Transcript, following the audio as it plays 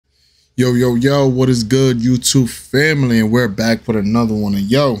Yo, yo, yo, what is good, YouTube family? And we're back with another one. And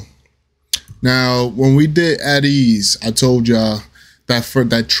yo, now when we did ATEEZ, I told y'all that for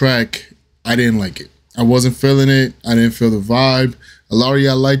that track, I didn't like it. I wasn't feeling it. I didn't feel the vibe. A lot of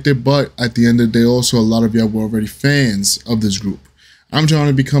y'all liked it, but at the end of the day, also a lot of y'all were already fans of this group. I'm trying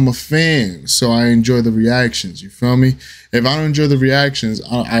to become a fan, so I enjoy the reactions. You feel me? If I don't enjoy the reactions,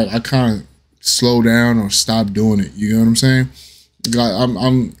 I kind of slow down or stop doing it. You know what I'm saying?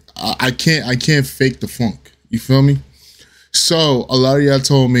 I can't fake the funk. You feel me? So a lot of y'all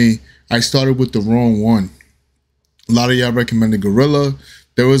told me I started with the wrong one. A lot of y'all recommended Guerrilla.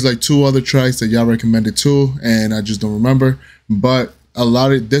 There was like 2 other tracks that y'all recommended too, and I just don't remember. But a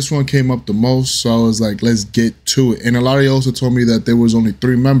lot of this one came up the most, so I was like, let's get to it. And a lot of you also told me that there was only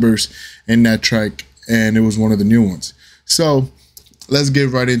 3 members in that track, and it was one of the new ones. So let's get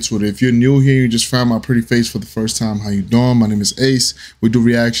right into it. If you're new here, you just found my pretty face for the first time, how you doing? My name is Ace. We do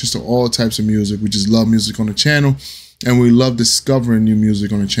reactions to all types of music. We just love music on the channel, and we love discovering new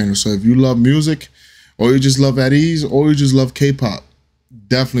music on the channel. So if you love music, or you just love ATEEZ, or you just love K-pop,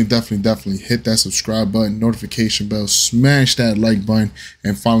 definitely hit that subscribe button, notification bell, smash that like button,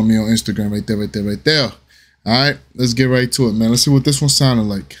 and follow me on Instagram right there. All right, let's get right to it, man. Let's see what this one sounded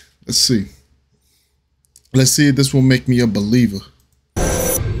like. Let's see if this will make me a believer.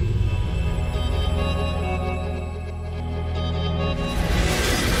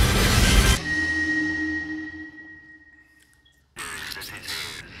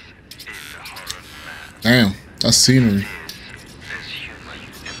 Damn, that's scenery.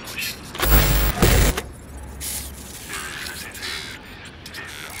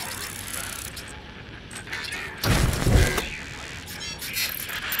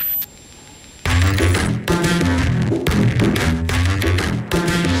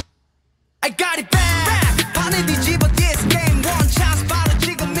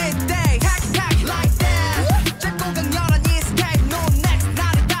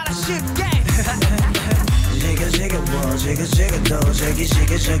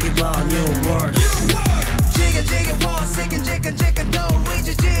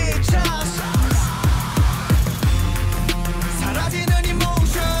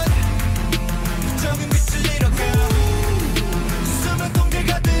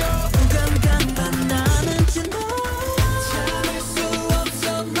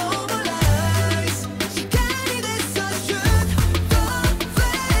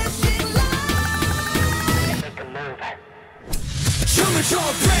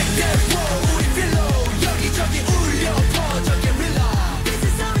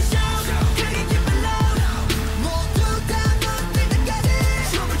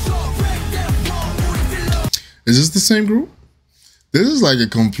 Is this the same group? This is like a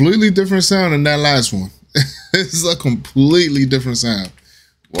completely different sound than that last one. This is a completely different sound.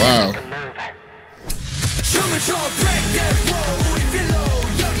 Wow.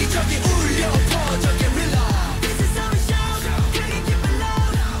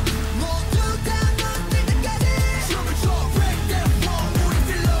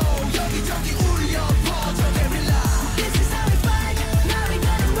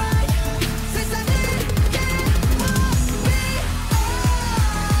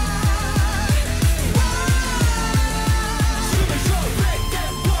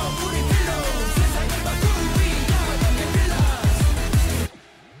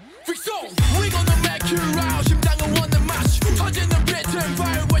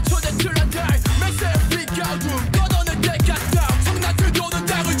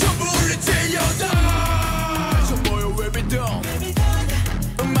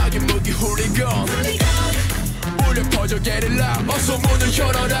 Guerrilla 어서 문을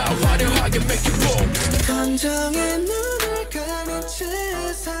열어라 화려하게 make it boom 감정에 눈을 감은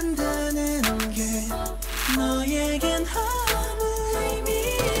채 산다는 게 너에겐 아무 의미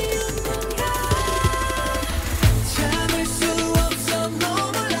없는가 참을 수 없어 no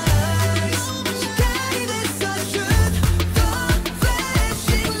more lies 시간이 됐어 shoot the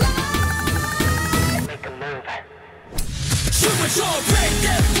flashing light Make a move 춤을 춰 break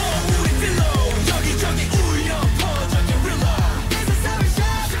that wall 우리 below 여기저기 울려 퍼져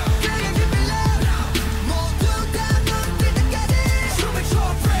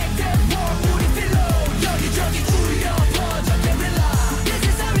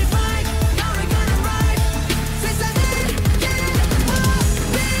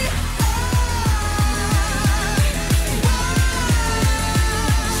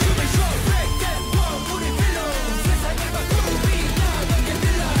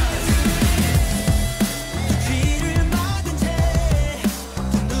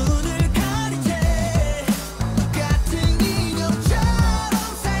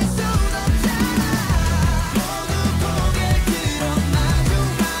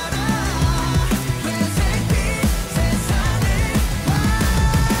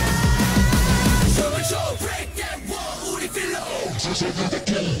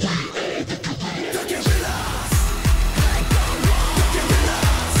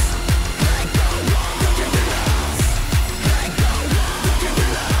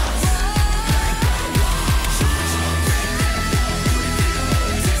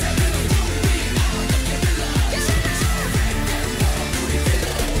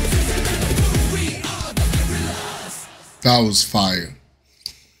That was fire.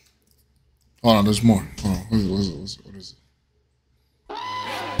 Hold on, there's more. Hold on, what is it?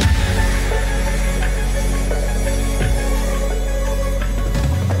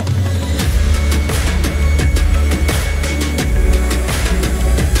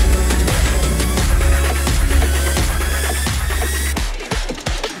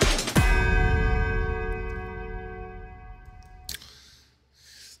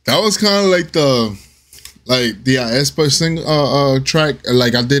 That was kind of like the aespa track.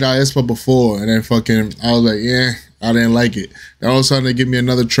 Like I did aespa before, and then fucking I was like, yeah, I didn't like it. Then all of a sudden they give me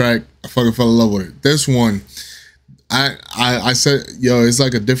another track, I fucking fell in love with it. This one, I said, yo, it's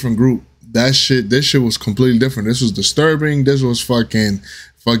like a different group. This shit was completely different. This was disturbing. This was fucking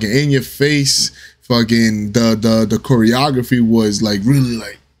in your face. Fucking the choreography was like really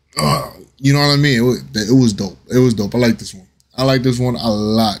like, you know what I mean? It was dope. It was dope. I like this one. I like this one a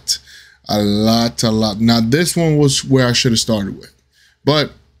lot. A lot. Now, this one was where I should have started with.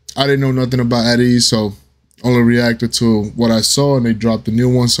 But I didn't know nothing about ATEEZ, so only reacted to what I saw, and they dropped a new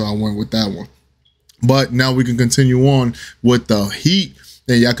one, so I went with that one. But now we can continue on with the heat,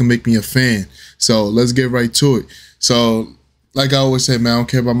 and y'all can make me a fan. So let's get right to it. So, like I always say, man, I don't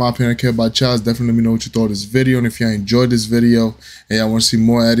care about my opinion, I care about y'all's. Definitely let me know what you thought of this video. And if y'all enjoyed this video and y'all want to see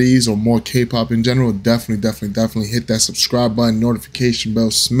more ATEEZ or more K-pop in general, definitely hit that subscribe button, notification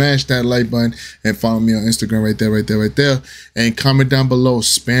bell, smash that like button, and follow me on Instagram right there. And comment down below,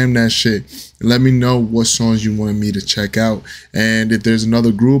 spam that shit. Let me know what songs you want me to check out. And if there's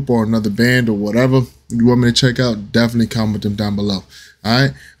another group or another band or whatever you want me to check out, definitely comment them down below. All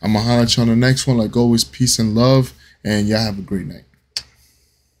right, I'm going to holler at you on the next one. Like always, peace and love. And y'all have a great night.